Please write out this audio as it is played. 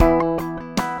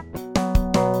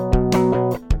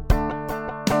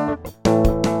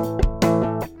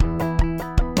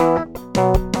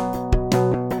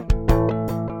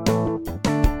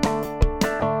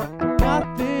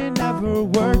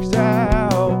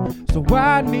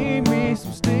I need me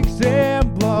some sticks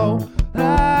and blow.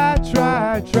 I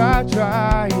try,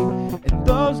 and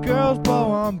those girls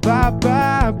blow on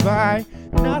by.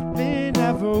 Nothing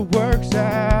ever works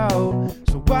out,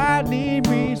 so I need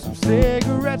me some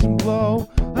cigarettes and blow.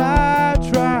 I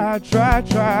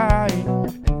try,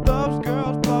 and those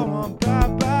girls blow on by.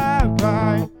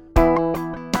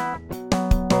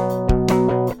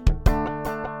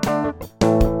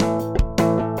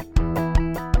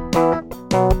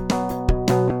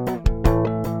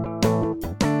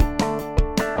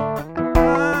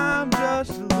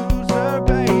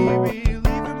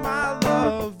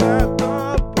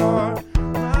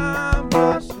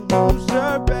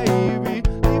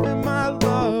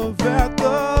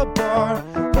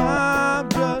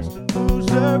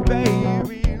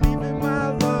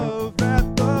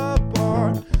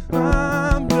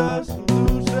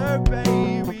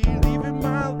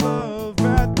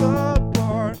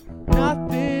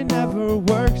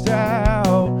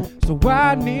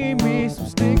 I need me some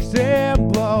sticks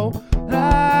and blow.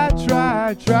 I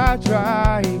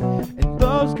try, and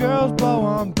those girls blow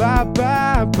on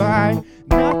by.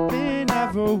 Nothing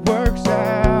ever works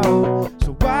out,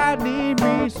 so I need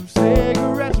me some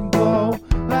cigarettes and blow.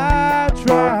 I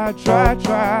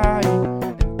try,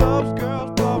 and those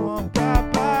girls blow on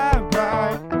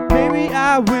by. Maybe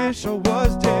I wish I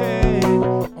was dead,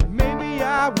 or maybe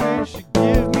I wish you'd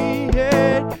give me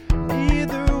head.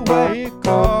 Either way it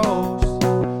goes,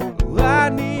 I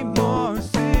need more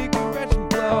cigarettes and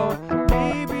blow.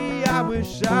 Maybe I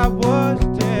wish I was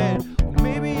dead, or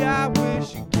maybe I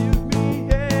wish you'd give me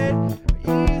head.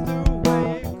 Either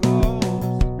way it goes,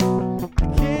 I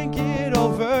can't get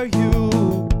over you.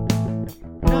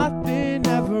 Nothing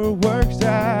ever works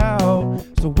out,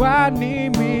 so I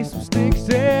need me some sticks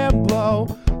and blow.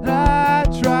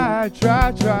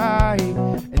 I try,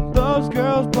 and those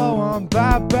girls blow on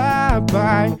by.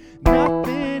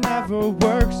 Nothing ever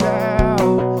works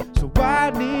out, so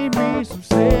I need me some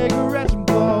cigarettes and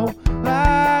blow.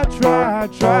 I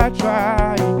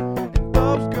try, and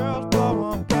those girls blow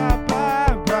on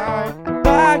by.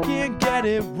 I can't get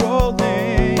it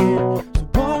rolling, so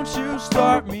won't you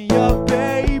start me up,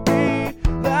 baby?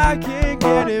 I can't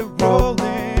get it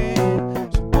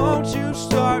rolling, so won't you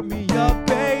start me up,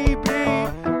 baby?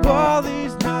 All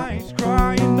these nights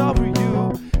crying over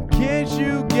you, can't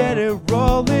you get it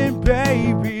rolling,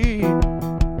 baby?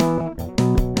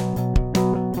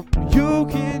 You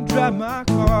can drive my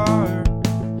car,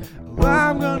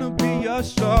 I'm gonna be a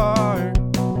star.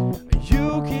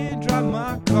 You can drive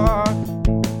my car.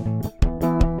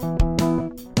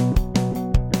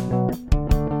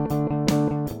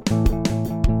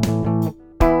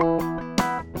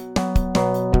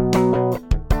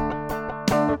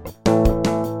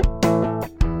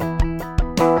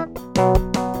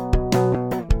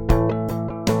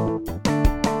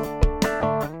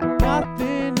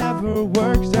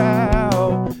 Works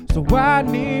out, so I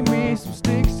need me some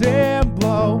sticks and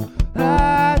blow.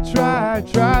 I try,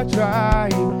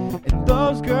 and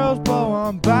those girls blow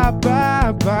on by.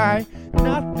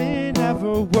 Nothing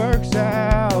ever works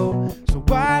out, so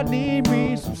I need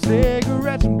me some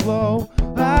cigarettes and blow.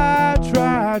 I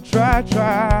try,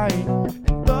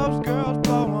 and those girls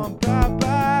blow on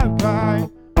by.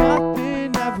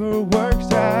 Nothing ever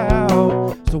works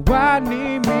out, so I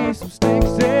need me some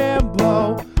sticks and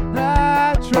blow.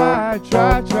 I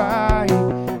try,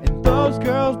 and those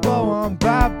girls blow on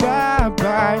by.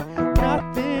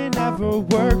 Nothing ever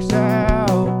works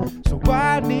out, so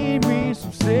I need me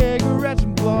some cigarettes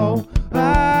and blow.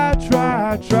 I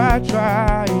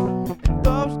try, and